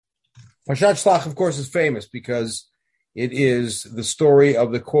Parshat Shlach, of course, is famous because it is the story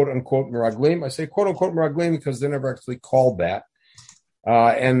of the quote-unquote Meraglim. I say quote-unquote Meraglim because they're never actually called that.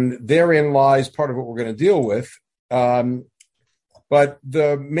 And therein lies part of what we're going to deal with. But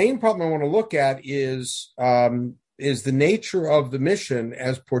the main problem I want to look at is the nature of the mission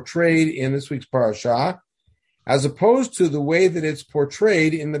as portrayed in this week's parasha, as opposed to the way that it's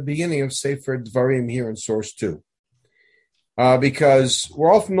portrayed in the beginning of Sefer Dvarim here in Source 2. Because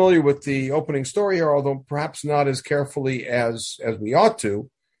we're all familiar with the opening story here, although perhaps not as carefully as we ought to.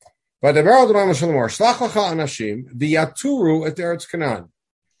 But V'yaturu et Eretz Canaan.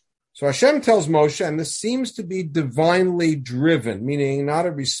 So Hashem tells Moshe, and this seems to be divinely driven, meaning not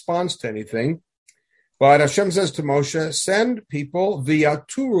a response to anything, but Hashem says to Moshe, send people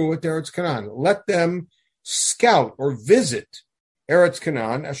V'yaturu et Eretz Canaan. Let them scout or visit Eretz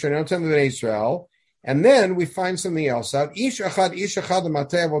Canaan, Asher Noten Bnei Israel. And then we find something else out. Ish echad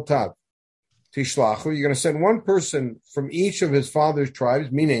matei avotav tishlachu. You're going to send one person from each of his father's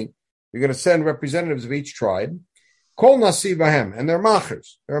tribes, meaning you're going to send representatives of each tribe. Kol nasi bahem, and they're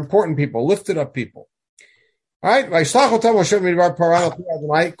machers. They're important people, lifted up people. All right. Kulam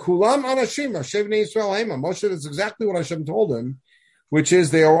anashim, Hashem bnei Yisrael hema. Moshe, that's exactly what Hashem told him, which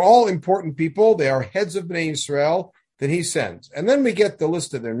is they are all important people. They are heads of Bnei Yisrael that he sends. And then we get the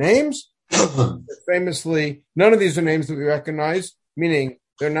list of their names. Famously, none of these are names that we recognize, meaning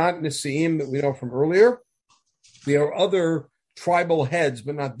they're not Nisi'im that we know from earlier. They are other tribal heads,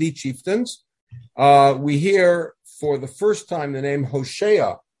 but not the chieftains. We hear for the first time the name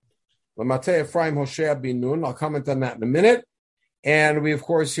Hoshea, Lamatei Ephraim Hoshea bin Nun. I'll comment on that in a minute. And we, of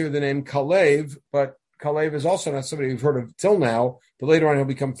course, hear the name Kalev, but Kalev is also not somebody we've heard of till now, but later on he'll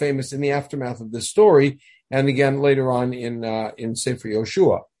become famous in the aftermath of this story, and again later on in Sefer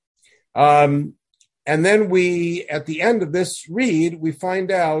Yoshua. And then we, at the end of this read, we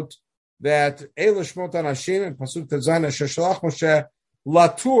find out that Eila Shmot Anashim and Pasuk Tzayin Sheshalach Moshe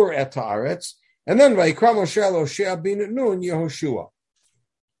Latur et Haaretz, and then Vayikra Moshe Hoshea bin Nun Yehoshua.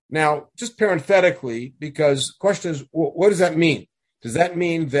 Now, just parenthetically, because the question is, what does that mean? Does that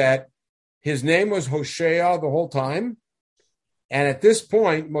mean that his name was Hoshea the whole time? And at this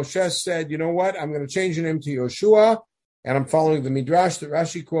point, Moshe said, you know what, I'm going to change the name to Yoshua, and I'm following the Midrash that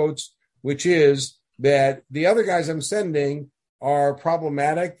Rashi quotes, which is that the other guys I'm sending are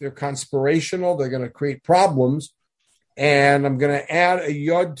problematic, they're conspirational, they're going to create problems, and I'm going to add a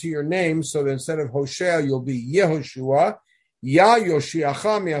yod to your name, so that instead of Hoshea, you'll be Yehoshua, Ya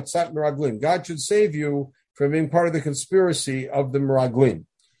Yoshiacha mi'atzat meraglim. God should save you from being part of the conspiracy of the meraglim.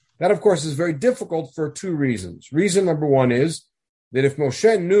 That, of course, is very difficult for two reasons. Reason number one is that if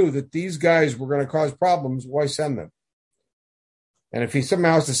Moshe knew that these guys were going to cause problems, why send them? And if he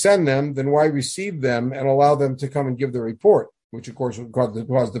somehow has to send them, then why receive them and allow them to come and give the report, which of course would cause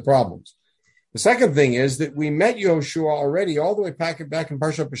the problems. The second thing is that we met Yehoshua already all the way back in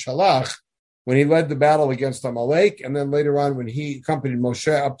Parshat Beshalach when he led the battle against Amalek, and then later on when he accompanied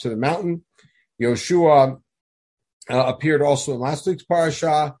Moshe up to the mountain. Yehoshua appeared also in last week's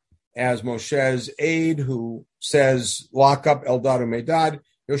parasha as Moshe's aide who says, lock up Eldad and Medad.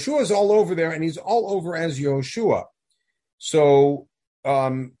 Yehoshua is all over there, and he's all over as Yehoshua. So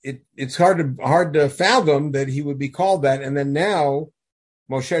it's hard to fathom that he would be called that. And then now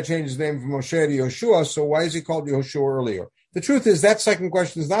Moshe changed his name from Moshe to Yoshua. So why is he called Yoshua earlier? The truth is that second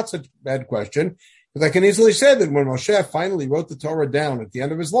question is not such a bad question, because I can easily say that when Moshe finally wrote the Torah down at the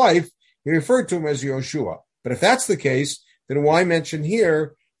end of his life, he referred to him as Yoshua. But if that's the case, then why mention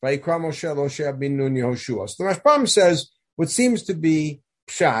here Vayikra Moshe Hoshea bin Nun Yehoshua? So the Rashbam says what seems to be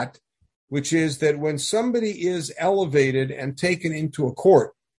pshat, which is that when somebody is elevated and taken into a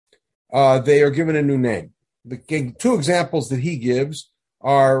court, they are given a new name. The two examples that he gives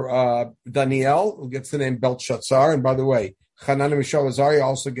are Daniel, who gets the name Belshazzar, and by the way, Hanan and Mishael Azariah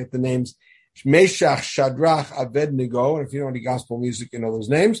also get the names Meshach, Shadrach, Abednego, and if you know any gospel music, you know those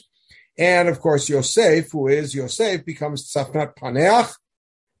names. And of course, Yosef, who is Yosef, becomes Tzafnat Paneach.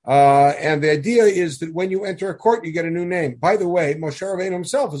 And the idea is that when you enter a court, you get a new name. By the way, Moshe Rabbeinu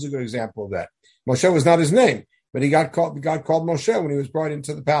himself is a good example of that. Moshe was not his name, but God called Moshe when he was brought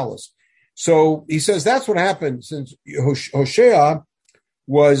into the palace. So he says that's what happened since Hoshea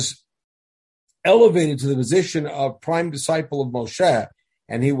was elevated to the position of prime disciple of Moshe,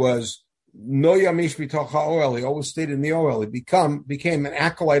 and he was no yamish mitoch ha'oel. He always stayed in the oel. He became an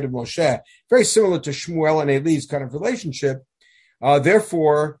acolyte of Moshe, very similar to Shmuel and Eli's kind of relationship.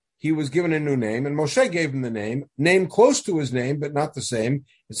 Therefore, he was given a new name, and Moshe gave him the name close to his name, but not the same.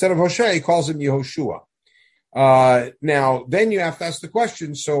 Instead of Hoshea, he calls him Yehoshua. Now, then you have to ask the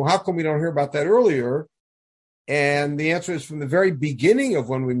question, so how come we don't hear about that earlier? And the answer is from the very beginning of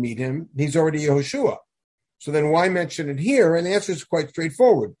when we meet him, he's already Yehoshua. So then why mention it here? And the answer is quite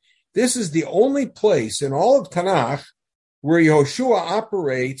straightforward. This is the only place in all of Tanakh where Yehoshua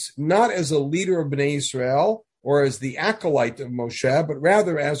operates not as a leader of Bnei Israel or as the acolyte of Moshe, but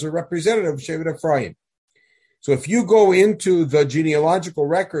rather as a representative of Shevet Ephraim. So if you go into the genealogical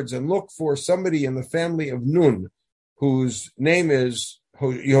records and look for somebody in the family of Nun whose name is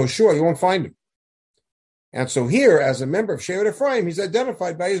Yehoshua, you won't find him. And so here, as a member of Shevet Ephraim, he's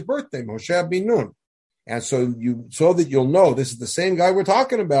identified by his birthday, Moshe ben Nun. And so that you'll know this is the same guy we're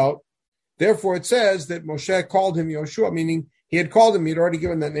talking about. Therefore, it says that Moshe called him Yehoshua, meaning he had called him, he'd already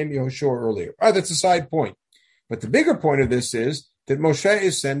given that name Yehoshua earlier. All right, that's a side point. But the bigger point of this is that Moshe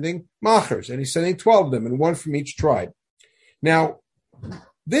is sending machers, and he's sending 12 of them, and one from each tribe. Now,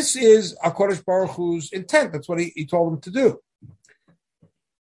 this is HaKadosh Baruch Hu's intent. That's what he told them to do.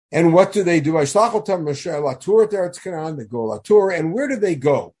 And what do they do? They go Latur, and where do they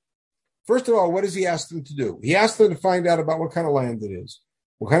go? First of all, what does he ask them to do? He asked them to find out about what kind of land it is,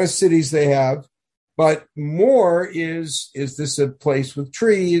 what kind of cities they have, but more is this a place with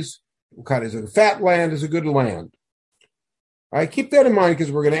trees? What kind is it? A fat land? Is a good land? All right, keep that in mind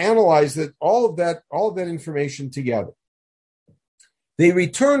because we're going to analyze that all of that information together. They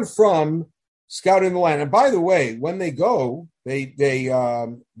return from scouting the land, and by the way, when they go, they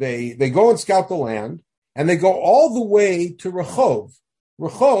go and scout the land, and they go all the way to Rehov.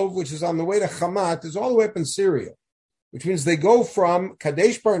 Rehov, which is on the way to Hamat, is all the way up in Syria, which means they go from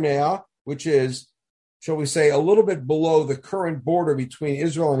Kadesh Barnea, which is, shall we say, a little bit below the current border between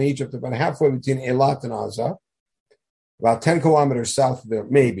Israel and Egypt, about halfway between Eilat and Gaza, about 10 kilometers south of there,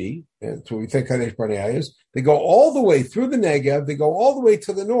 maybe. That's what we think Kadesh Barnea is. They go all the way through the Negev. They go all the way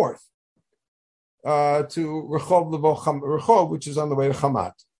to the north, to Rehov, which is on the way to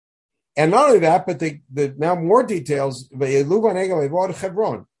Hamat. And not only that, but now more details. One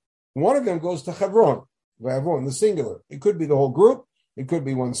of them goes to Hebron, the singular. It could be the whole group. It could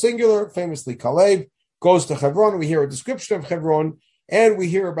be one singular. Famously, Kalev goes to Hebron. We hear a description of Hebron, and we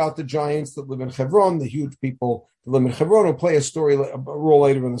hear about the giants that live in Hebron, the huge people that live in Hebron, who play a role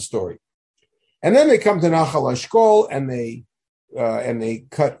later in the story. And then they come to Nachal Eshkol, and they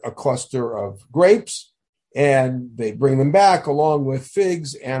cut a cluster of grapes, and they bring them back along with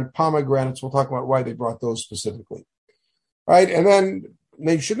figs and pomegranates. We'll talk about why they brought those specifically. All right, and then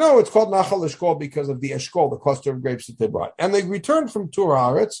they should know it's called Nachal Eshkol because of the Eshkol, the cluster of grapes that they brought. And they return from Tur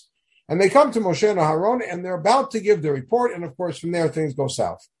Haaretz, and they come to Moshe and Aharon, and they're about to give the report, and of course from there things go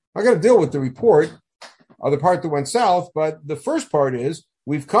south. I'm going to deal with the report, the part that went south, but the first part is,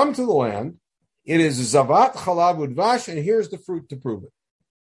 we've come to the land, it is Zavat, Chalav, Udvash, and here's the fruit to prove it.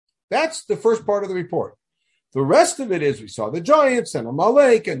 That's the first part of the report. The rest of it is we saw the giants and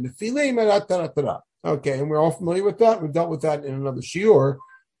Amalek and the Nephilim and Okay, and we're all familiar with that. We've dealt with that in another shiur.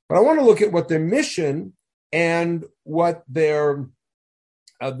 But I want to look at what their mission and what their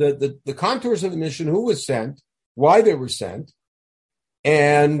the contours of the mission, who was sent, why they were sent,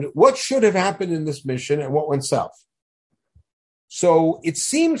 and what should have happened in this mission and what went south. So it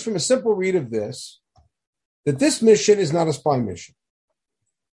seems from a simple read of this that this mission is not a spy mission.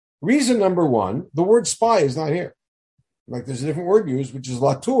 Reason number one, the word spy is not here. Like there's a different word used, which is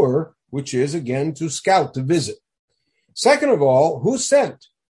latur, which is, again, to scout, to visit. Second of all, who sent?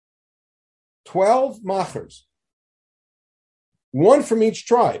 12 machers. One from each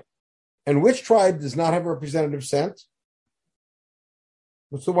tribe. And which tribe does not have a representative sent?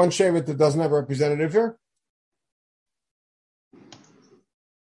 What's the one shevet that doesn't have a representative here?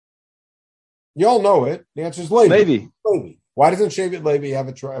 You all know it. The answer is Levi. Levi. Why doesn't Shevet Levi have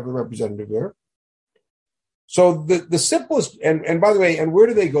a representative here? So the simplest, and by the way, and where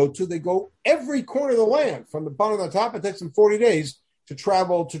do they go to? They go every corner of the land. From the bottom to the top, it takes them 40 days to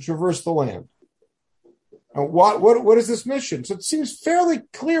traverse the land. And what is this mission? So it seems fairly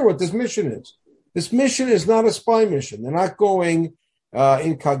clear what this mission is. This mission is not a spy mission. They're not going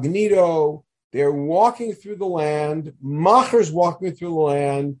incognito. They're walking through the land, machers walking through the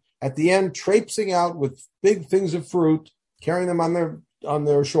land, at the end traipsing out with big things of fruit, carrying them on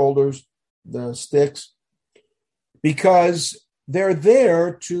their shoulders, the sticks, because they're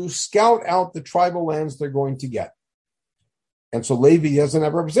there to scout out the tribal lands they're going to get. And so Levi doesn't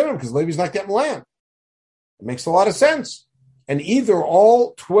have a representative because Levi's not getting land. It makes a lot of sense. And either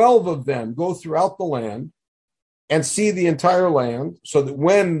all 12 of them go throughout the land and see the entire land so that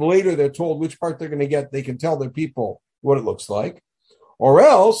when later they're told which part they're going to get, they can tell their people what it looks like. Or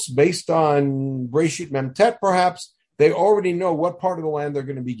else, based on Breshit Memtet perhaps, they already know what part of the land they're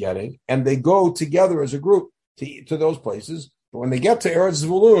going to be getting, and they go together as a group to those places. But when they get to Eretz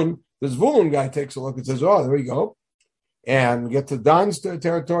Zvulun, The Zvulun guy takes a look and says, oh, there we go. And get to Dan's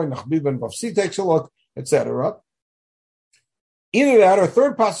territory, Nachbib and Bafsi takes a look, etc. Either that or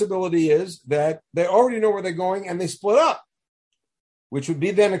third possibility is that they already know where they're going and they split up, which would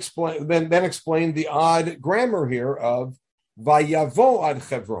be then explain the odd grammar here of Vayavo ad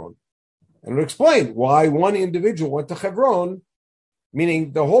Chevron. And it would explain why one individual went to Chevron,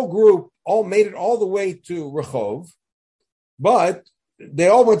 meaning the whole group all made it all the way to Rehov, but they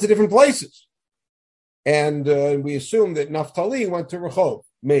all went to different places. And we assume that Naphtali went to Rehov,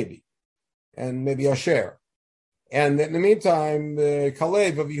 maybe, and maybe Asher. And in the meantime, the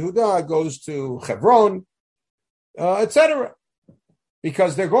Kalev of Yehuda goes to Hebron, etc.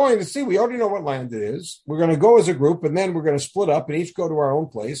 Because they're going to see, we already know what land it is. We're going to go as a group, and then we're going to split up and each go to our own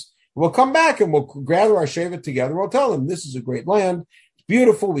place. We'll come back and we'll gather our Shevet together. We'll tell them this is a great land. It's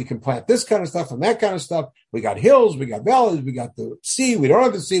beautiful. We can plant this kind of stuff and that kind of stuff. We got hills, we got valleys, we got the sea. We don't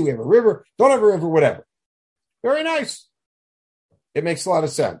have the sea. We have a river. Don't have a river, whatever. Very nice. It makes a lot of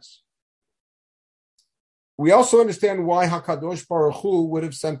sense. We also understand why HaKadosh Baruch Hu would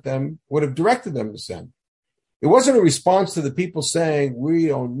have directed them to send. It wasn't a response to the people saying, we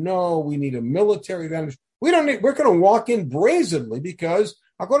don't know, we need a military advantage. We're going to walk in brazenly because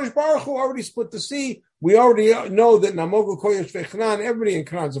HaKadosh Baruch Hu already split the sea. We already know that Namogu Koyesh Vechanan, everybody in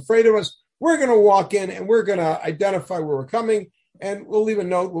Canaan is afraid of us. We're going to walk in and we're going to identify where we're coming, and we'll leave a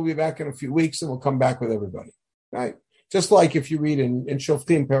note. We'll be back in a few weeks and we'll come back with everybody. Right? Just like if you read in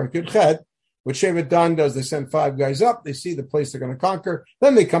Shoftim Perek Yud Chet, what Shevet Dan does, they send 5 guys up, they see the place they're going to conquer,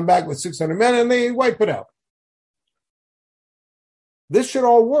 then they come back with 600 men and they wipe it out. This should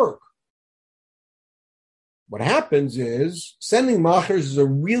all work. What happens is sending machers is a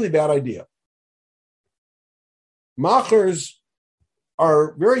really bad idea. Machers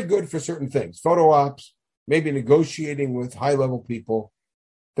are very good for certain things, photo ops, maybe negotiating with high-level people.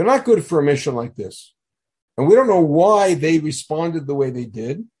 They're not good for a mission like this. And we don't know why they responded the way they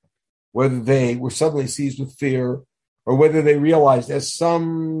did, whether they were suddenly seized with fear or whether they realized, as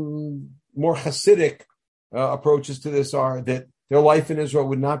some more Hasidic approaches to this are, that their life in Israel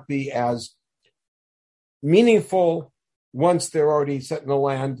would not be as meaningful once they're already set in the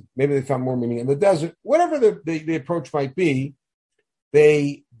land. Maybe they found more meaning in the desert. Whatever the approach might be,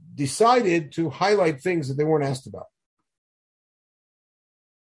 they decided to highlight things that they weren't asked about.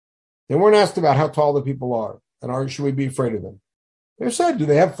 They weren't asked about how tall the people are and should we be afraid of them. They said, do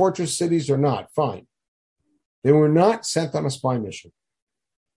they have fortress cities or not? Fine. They were not sent on a spy mission.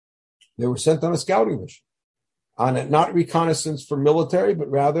 They were sent on a scouting mission, on a, not reconnaissance for military, but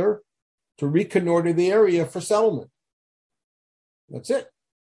rather to reconnoiter the area for settlement. That's it.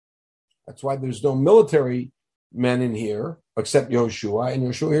 That's why there's no military men in here except Yehoshua, and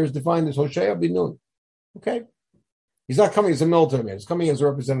Yehoshua here is defined as Hoshea bin Nun. Okay? He's not coming as a military man. He's coming as a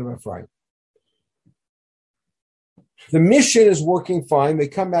representative of Ephraim. The mission is working fine. They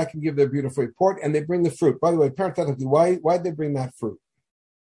come back and give their beautiful report, and they bring the fruit. By the way, parenthetically, why did they bring that fruit?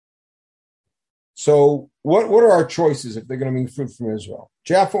 So, what are our choices if they're going to bring fruit from Israel?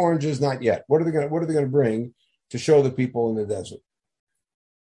 Jaffa oranges, not yet. What are they going to bring to show the people in the desert?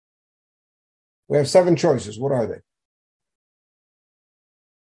 We have 7 choices. What are they?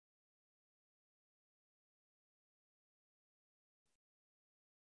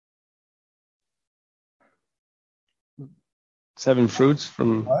 Seven fruits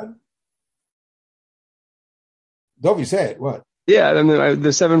from. What? Dovi, say it. What? Yeah, I mean,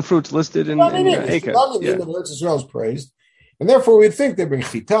 the 7 fruits listed in Eicha. Yeah. Eretz Israel is praised, and therefore we'd think they bring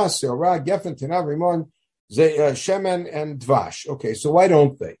chita, seorah, gefen, tenav, rimon, shemen, and dvash. Okay, so why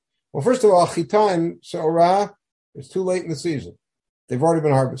don't they? Well, first of all, chita and seorah, it's too late in the season. They've already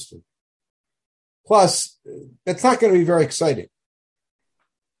been harvested. Plus, it's not going to be very exciting.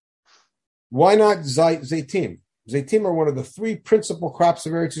 Why not zaitim? Zaitim are one of the 3 principal crops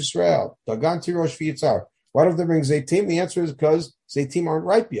of Eretz Yisrael. Dagan, tirosh, v'yitzar. Why don't they bring zaitim? The answer is because zaitim aren't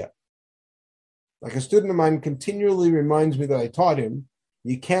ripe yet. Like a student of mine continually reminds me that I taught him,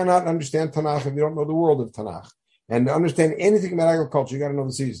 you cannot understand Tanakh if you don't know the world of Tanakh. And to understand anything about agriculture, you got to know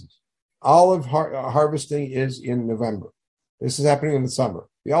the seasons. Olive harvesting is in November. This is happening in the summer.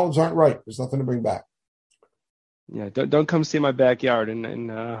 The olives aren't ripe. There's nothing to bring back. Yeah, don't come see my backyard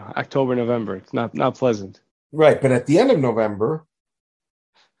in October, November. It's not pleasant. Right, but at the end of November,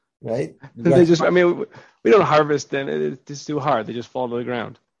 right? They just, I mean, we don't harvest them. It's just too hard. They just fall to the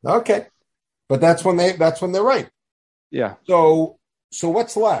ground. Okay, but that's when they're ripe. Yeah. So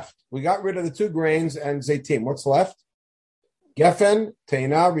what's left? We got rid of the 2 grains and zaitim. What's left? Gefen,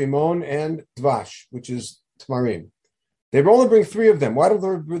 teina, rimon, and dvash, which is tamarim. They only bring 3 of them. Why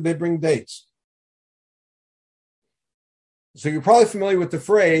don't they bring dates? So you're probably familiar with the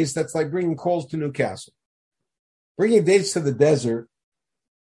phrase that's like bringing coals to Newcastle. Bringing dates to the desert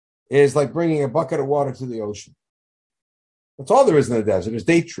is like bringing a bucket of water to the ocean. That's all there is in the desert is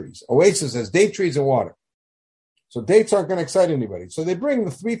date trees. Oasis has date trees and water. So dates aren't going to excite anybody. So they bring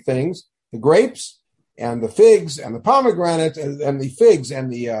the three things, the grapes and the figs and the pomegranates and the figs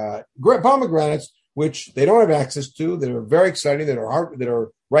and the pomegranates, which they don't have access to, that are very exciting, that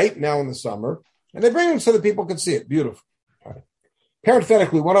are right now in the summer. And they bring them so that people can see it. Beautiful. All right.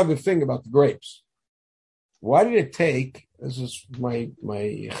 Parenthetically, one other thing about the grapes. Why did it take, this is my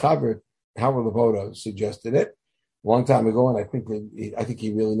Chaver, Howard Lavoda suggested it a long time ago, and I think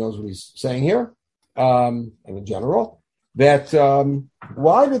he really knows what he's saying here, and in general, that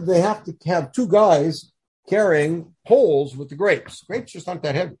why did they have to have two guys carrying poles with the grapes? Grapes just aren't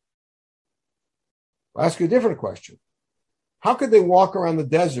that heavy. I'll ask you a different question. How could they walk around the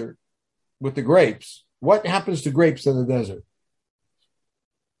desert with the grapes? What happens to grapes in the desert?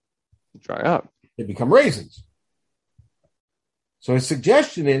 Dry up. They become raisins. So his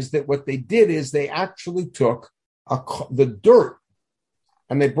suggestion is that what they did is they actually took the dirt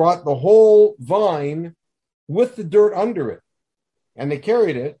and they brought the whole vine with the dirt under it. And they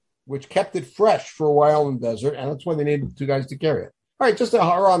carried it, which kept it fresh for a while in the desert. And that's why they needed two guys to carry it. All right, just a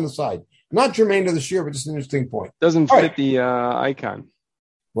horror on the side. Not germane to the shir, but just an interesting point. Doesn't fit the icon.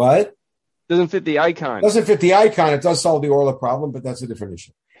 What? Doesn't fit the icon. Doesn't fit the icon. It does solve the Orla problem, but that's a different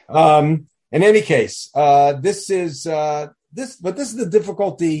issue. In any case, this is the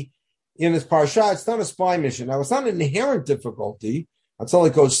difficulty in this parsha. It's not a spy mission. Now, it's not an inherent difficulty until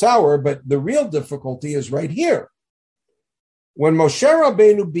it goes sour, but the real difficulty is right here. When Moshe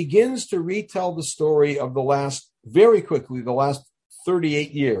Rabbeinu begins to retell the story of the last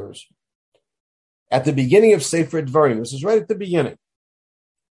 38 years, at the beginning of Sefer Dvarim, this is right at the beginning.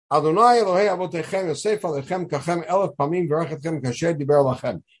 Adonai Elohei Avotechem Yosef Alechem Kachem Elef Pamim V'Rachetchem Kasher Diber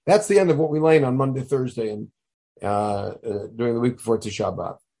Lachem. That's the end of what we learn on Monday, Thursday, and during the week before Tisha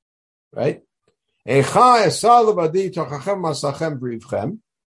B'Av, right? Eicha Esal Levadi Tochachem Masachem Brivchem.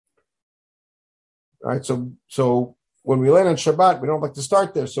 All right, so when we learn on Shabbat, we don't like to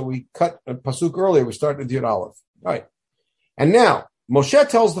start there, so we cut a pasuk earlier. We start with Yud Aleph. All right, and now Moshe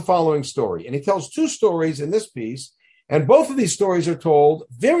tells the following story, and he tells two stories in this piece. And both of these stories are told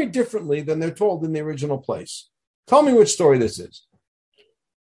very differently than they're told in the original place. Tell me which story this is.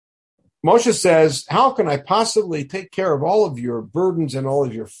 Moshe says, how can I possibly take care of all of your burdens and all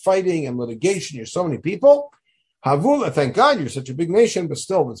of your fighting and litigation? You're so many people. Havula, thank God you're such a big nation, but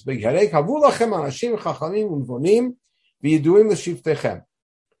still it's a big headache. Havulachem anashim chachamim unvonim v'yiduim l'shiftechem.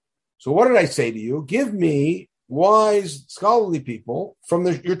 So what did I say to you? Give me wise, scholarly people from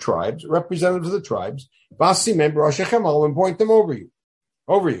your tribes, representatives of the tribes, and point them over you.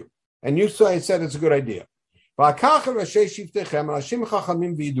 And you said it's a good idea. So I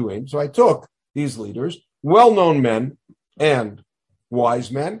took these leaders, well-known men and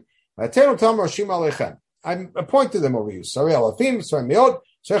wise men. I appointed them over you.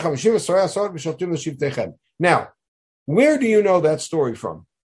 Now, where do you know that story from?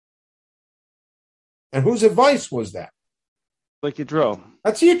 And whose advice was that? Like Yitro.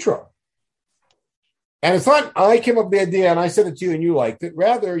 That's Yitro. And it's not I came up with the idea and I said it to you and you liked it.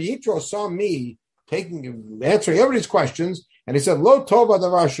 Rather, Yitro saw me answering everybody's questions, and he said, Lo tova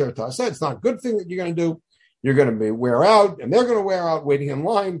davar sherta. I said, it's not a good thing that you're going to do. You're going to wear out, and they're going to wear out waiting in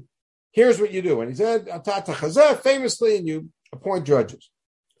line. Here's what you do. And he said, Atata chazeh, famously, and you appoint judges.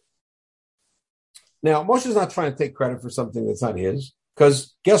 Now, Moshe's not trying to take credit for something that's not his,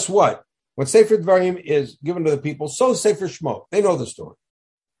 because guess what? When Sefer Dvarim is given to the people, so is Sefer Shemot. They know the story.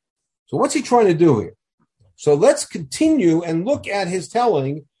 So what's he trying to do here? So let's continue and look at his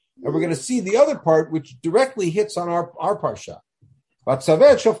telling, and we're going to see the other part, which directly hits on our parsha.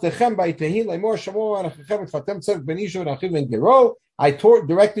 I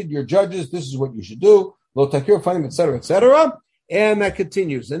directed your judges, this is what you should do, etc., etc., and that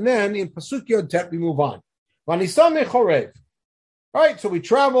continues. And then in Pasuk Yod Tet, we move on. All right, so we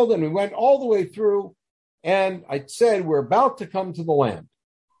traveled and we went all the way through, and I said, we're about to come to the land,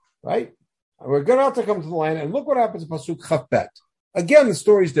 right? We're about to come to the land, and look what happens in Pasuk Chafbet. Again, the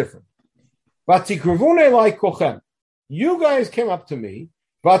story's different. You guys came up to me.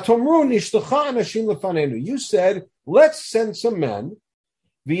 You said, let's send some men.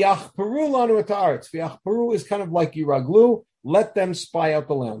 V'yachperu is kind of like Yiraglu. Let them spy out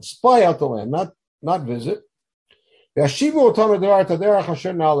the land. Spy out the land, not visit. Let's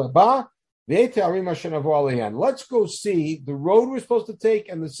go see the road we're supposed to take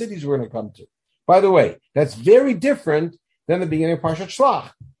and the cities we're going to come to. By the way, that's very different than the beginning of Parshat Shlach.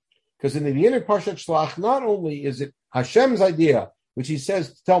 Because in the beginning of Parshat Shlach, not only is it Hashem's idea, which he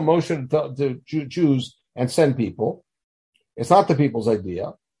says to tell Moshe to choose and send people. It's not the people's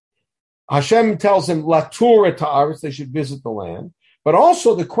idea. Hashem tells him, Latura ta'aretz, they should visit the land. But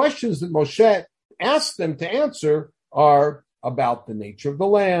also the questions that Moshe asks them to answer are about the nature of the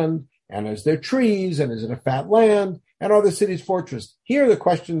land, and is there trees, and is it a fat land, and are the cities fortress? Here the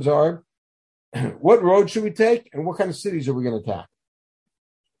questions are, what road should we take, and what kind of cities are we going to attack?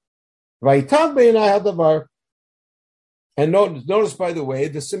 And notice, by the way,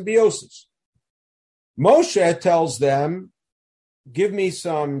 the symbiosis. Moshe tells them, give me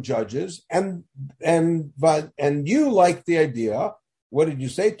some judges, and you like the idea. What did you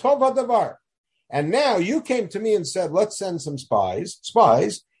say? Tov hadavar. And now you came to me and said, let's send some spies,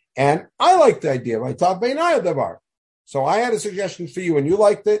 and I like the idea. So I had a suggestion for you, and you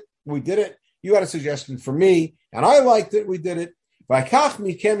liked it. We did it. You had a suggestion for me, and I liked it. We did it.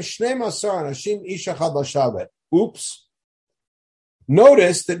 Oops.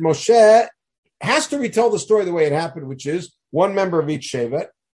 Notice that Moshe has to retell the story the way it happened, which is one member of each shevet,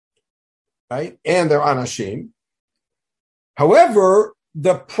 right? And they're anashim. However,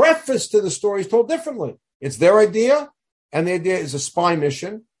 the preface to the story is told differently. It's their idea, and the idea is a spy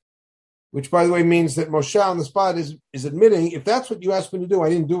mission, which, by the way, means that Moshe on the spot is admitting, if that's what you asked me to do, I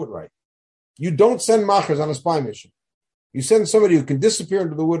didn't do it right. You don't send machers on a spy mission. You send somebody who can disappear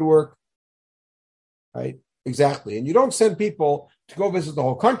into the woodwork, right? Exactly. And you don't send people to go visit the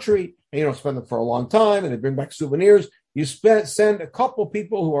whole country, and you don't spend them for a long time, and they bring back souvenirs. You send a couple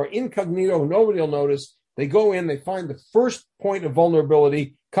people who are incognito, who nobody will notice. They go in, they find the first point of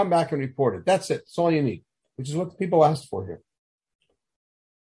vulnerability, come back and report it. That's it. That's all you need, which is what the people asked for here.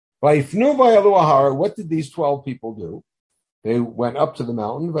 What did these 12 people do? They went up to the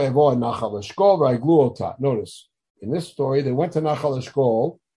mountain. Notice, in this story, they went to Nachal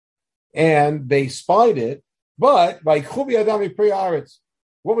Eshkol, and they spied it, but what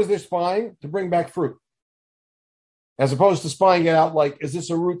was their spying? To bring back fruit. As opposed to spying it out like, is this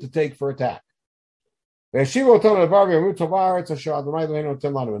a route to take for attack? And they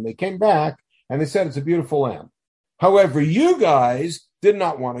came back and they said it's a beautiful land. However, you guys did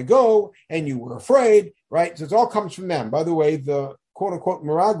not want to go and you were afraid, right? So it all comes from them. By the way, the quote-unquote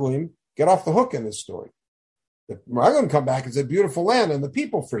Meraglim get off the hook in this story. The Meraglim come back and say beautiful land, and the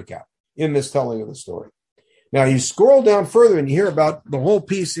people freak out in this telling of the story. Now you scroll down further and you hear about the whole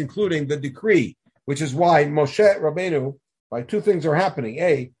piece, including the decree, which is why Moshe Rabbeinu, why two things are happening.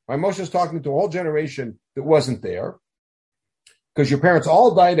 A, why Moshe is talking to a whole generation that wasn't there, because your parents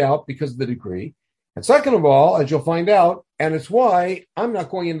all died out because of the decree. And second of all, as you'll find out, and it's why I'm not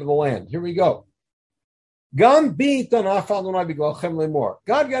going into the land. Here we go. God got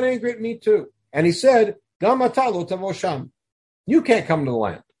angry at me too. And he said, you can't come to the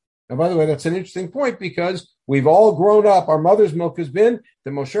land. And by the way, that's an interesting point because we've all grown up. Our mother's milk has been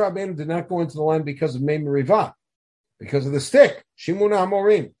that Moshe Rabbeinu did not go into the land because of Mei Merivah, because of the stick, Shimuna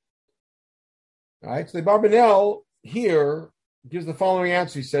Hamorim. All right, so the Barbanel here gives the following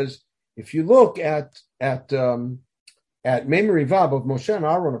answer. He says, if you look at Mei Merivah, both Moshe and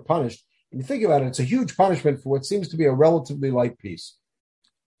Aaron are punished. And you think about it, it's a huge punishment for what seems to be a relatively light piece.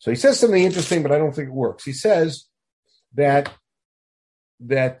 So he says something interesting, but I don't think it works. He says that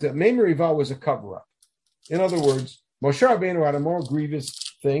Mei Merivah was a cover-up. In other words, Moshe Rabbeinu had a more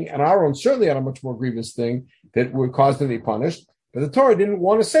grievous thing, and Aaron certainly had a much more grievous thing that would cause them to be punished. But the Torah didn't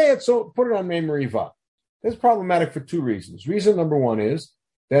want to say it, so put it on Mei Merivah. It's problematic for two reasons. Reason number one is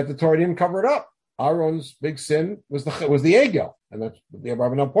that the Torah didn't cover it up. Aaron's big sin was the Egel, and that's what the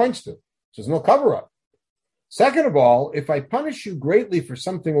Abarbanel points to. So there's no cover-up. Second of all, if I punish you greatly for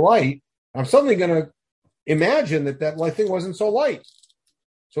something light, I'm suddenly going to imagine that light thing wasn't so light.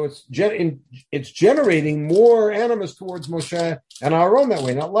 So it's generating more animus towards Moshe and Aaron that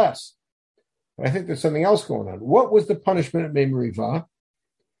way, not less. But I think there's something else going on. What was the punishment at Mei Merivah?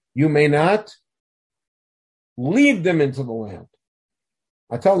 You may not lead them into the land.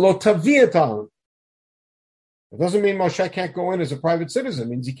 I tell lo taviatam. It doesn't mean Moshe can't go in as a private citizen.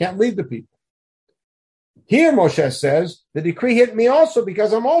 It means he can't lead the people. Here Moshe says, the decree hit me also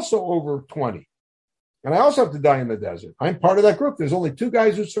because I'm also over 20. And I also have to die in the desert. I'm part of that group. There's only two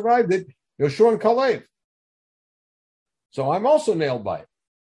guys who survived it, Yoshua and Kalev. So I'm also nailed by it.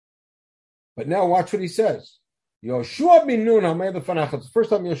 But now watch what he says. Yoshua bin Nun HaMei Lefanach. It's the first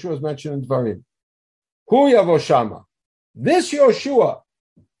time Yoshua is mentioned in Dvarim. Hu Yavo Shama. This Yoshua,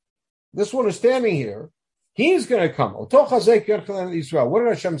 this one is standing here, he's going to come. What did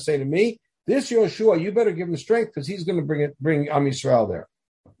Hashem say to me? This Yoshua, you better give him strength because he's going to bring Am Yisrael there.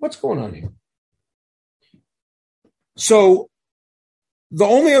 What's going on here? So the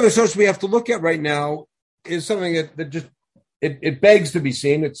only other source we have to look at right now is something that just it begs to be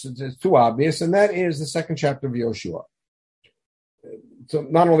seen. It's too obvious, and that is the second chapter of Yoshua. So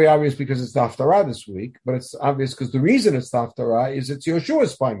not only obvious because it's the Haftarah this week, but it's obvious because the reason it's the Haftarah is it's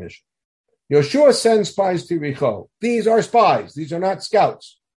Yoshua's spy mission. Yoshua sends spies to Yericho. These are spies. These are not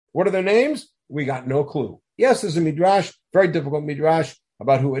scouts. What are their names? We got no clue. Yes, there's a midrash, very difficult midrash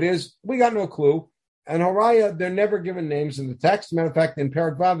about who it is. We got no clue. And Haraya, they're never given names in the text. Matter of fact, in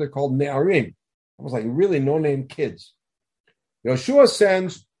Perek Vav, they're called Ne'arim. I was like, really no-name kids. Yoshua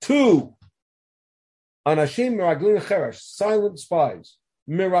sends 2 Anashim Miraglim Cheresh, silent spies,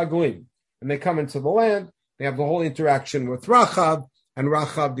 Miraglim. And they come into the land. They have the whole interaction with Rachav, and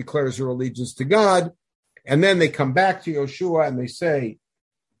Rachav declares her allegiance to God. And then they come back to Yoshua and they say,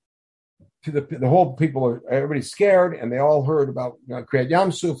 to the whole people, everybody's scared, and they all heard about Kriyat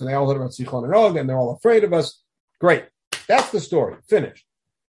Yamsuf, and they all heard about Sichon and Og, and they're all afraid of us. Great. That's the story. Finished.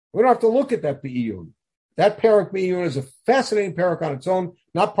 We don't have to look at that Be'iyun. That Perek Be'iyun is a fascinating Perek on its own,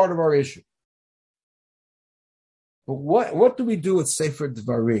 not part of our issue. But what do we do with Sefer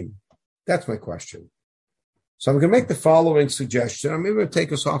Dvarim? That's my question. So I'm going to make the following suggestion. I'm going to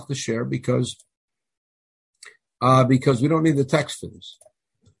take us off the share because we don't need the text for this.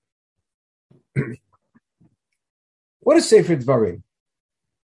 What is Sefer Dvarim?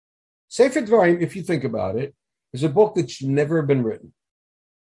 Sefer Dvarim, if you think about it, is a book that should never have been written.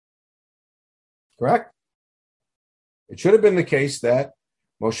 Correct? It should have been the case that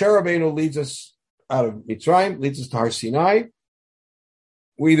Moshe Rabbeinu leads us out of Mitzrayim, leads us to Har Sinai.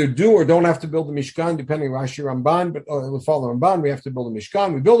 We either do or don't have to build the Mishkan, depending on Rashi Ramban, but we follow Ramban, we have to build a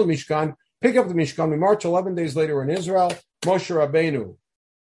Mishkan. We build a Mishkan, pick up the Mishkan, we march 11 days later, we're in Israel. Moshe Rabbeinu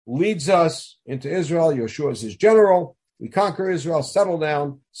leads us into Israel. Yoshua is his general. We conquer Israel, settle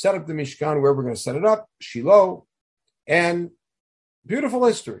down, set up the Mishkan where we're going to set it up, Shiloh, and beautiful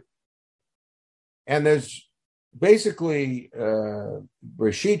history. And there's basically Bereshit,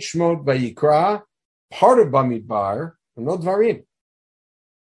 Shmot, Vayikra, part of Bamidbar, and no Dvarim.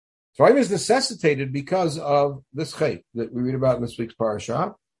 Dvarim is necessitated because of this chait that we read about in this week's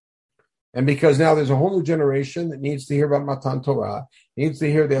parasha. And because now there's a whole new generation that needs to hear about Matan Torah, needs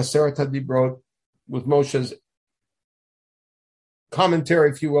to hear the Aseret HaDibrot with Moshe's commentary,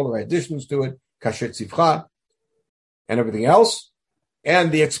 if you will, or additions to it, Kasher Tzivcha, and everything else,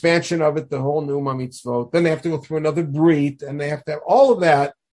 and the expansion of it, the whole new Mitzvot. Then they have to go through another Brit, and they have to have all of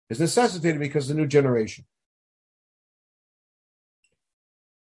that is necessitated because of the new generation.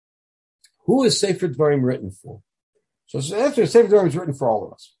 Who is Sefer Dvarim written for? So the answer is Sefer Dvarim is written for all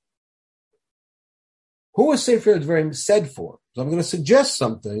of us. Who is Sefer Dvarim said for? So I'm going to suggest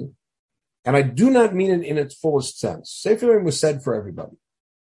something, and I do not mean it in its fullest sense. Sefer Dvarim was said for everybody.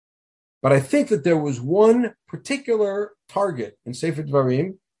 But I think that there was one particular target in Sefer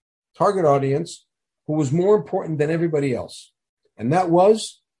Dvarim, target audience, who was more important than everybody else. And that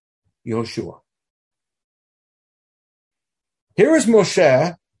was Yehoshua. Here is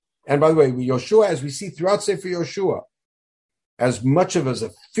Moshe, and by the way, Yehoshua, as we see throughout Sefer Yehoshua, as much of as a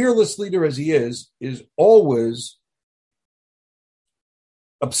fearless leader as he is always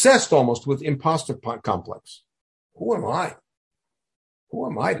obsessed almost with imposter complex. Who am I? Who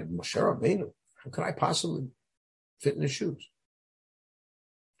am I to Moshe Rabbeinu? How could I possibly fit in his shoes?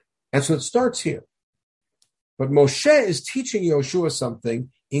 And so it starts here. But Moshe is teaching Yehoshua something,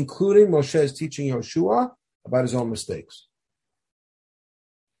 including Moshe is teaching Yehoshua about his own mistakes.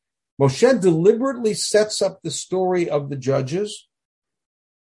 Moshe deliberately sets up the story of the judges.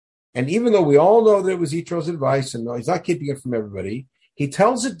 And even though we all know that it was Yitro's advice and he's not keeping it from everybody, he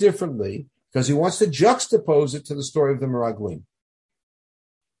tells it differently because he wants to juxtapose it to the story of the Meraglim.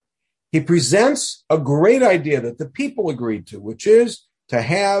 He presents a great idea that the people agreed to, which is to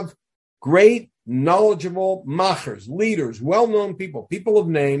have great, knowledgeable machers, leaders, well-known people, people of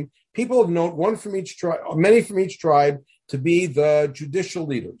name, people of note, one from each tribe, many from each tribe, to be the judicial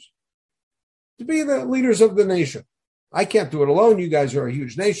leaders, to be the leaders of the nation. I can't do it alone. You guys are a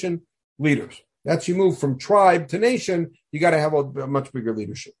huge nation. Leaders. That's you move from tribe to nation. You got to have a much bigger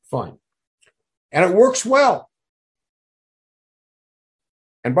leadership. Fine. And it works well.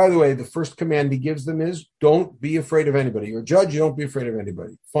 And by the way, the first command he gives them is, don't be afraid of anybody. You're a judge, you don't be afraid of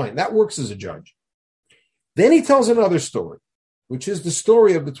anybody. Fine, that works as a judge. Then he tells another story, which is the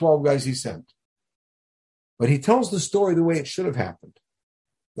story of the 12 guys he sent. But he tells the story the way it should have happened,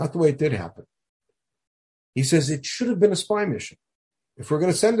 not the way it did happen. He says it should have been a spy mission. If we're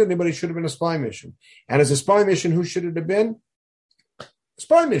going to send anybody, it should have been a spy mission. And as a spy mission, who should it have been? A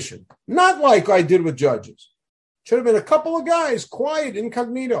spy mission. Not like I did with judges. Should have been a couple of guys, quiet,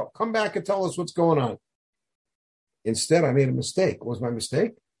 incognito. Come back and tell us what's going on. Instead, I made a mistake. What was my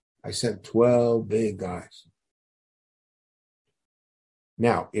mistake? I sent 12 big guys.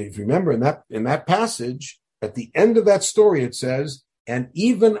 Now, if you remember in that passage, at the end of that story, it says, and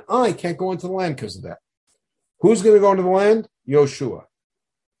even I can't go into the land because of that. Who's going to go into the land? Yoshua.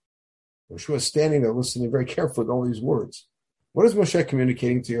 Yoshua is standing there listening very carefully to all these words. What is Moshe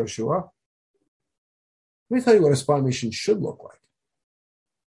communicating to Yoshua? Let me tell you what a spy mission should look like.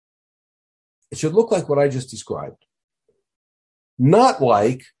 It should look like what I just described. Not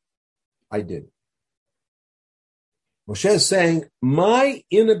like I did. Moshe is saying, my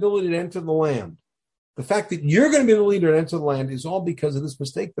inability to enter the land, the fact that you're going to be the leader to enter the land is all because of this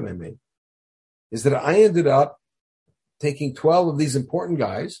mistake that I made. Is that I ended up taking 12 of these important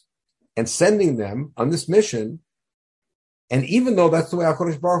guys and sending them on this mission. And even though that's the way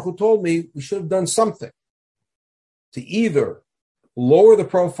HaKadosh Baruch Hu told me, we should have done something to either lower the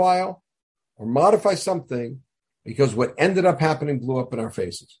profile or modify something, because what ended up happening blew up in our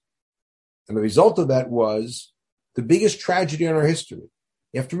faces. And the result of that was the biggest tragedy in our history.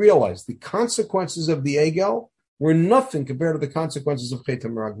 You have to realize the consequences of the Egel were nothing compared to the consequences of Chet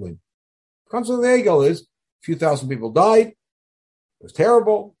HaMeraglim. The consequence of the Egel is a few thousand people died. It was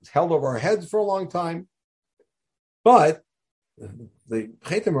terrible. It was held over our heads for a long time. But the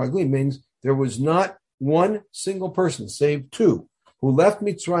Chet HaMeraglim means there was not one single person, save two, who left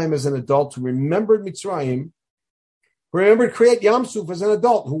Mitzrayim as an adult, who remembered Mitzrayim, who remembered Kriyat Yamsuf as an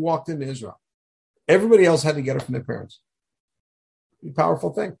adult, who walked into Israel. Everybody else had to get it from their parents. A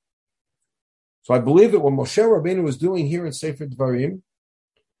powerful thing. So I believe that what Moshe Rabbeinu was doing here in Sefer Dvarim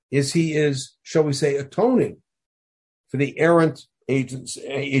is he is, shall we say, atoning for the errant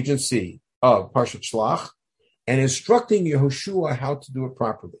agency of Parshat Shlach and instructing Yehoshua how to do it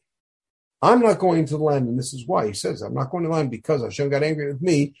properly. I'm not going to the land, and this is why he says, I'm not going to the land because Hashem got angry with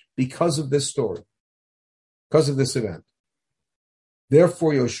me because of this story, because of this event.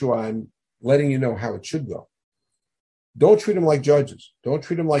 Therefore, Yehoshua, I'm letting you know how it should go. Don't treat them like judges. Don't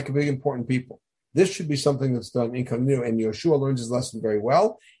treat them like big, important people. This should be something that's done incognito, and Yehoshua learns his lesson very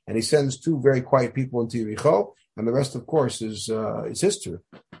well, and he sends two very quiet people into Yericho, and the rest, of course, is history.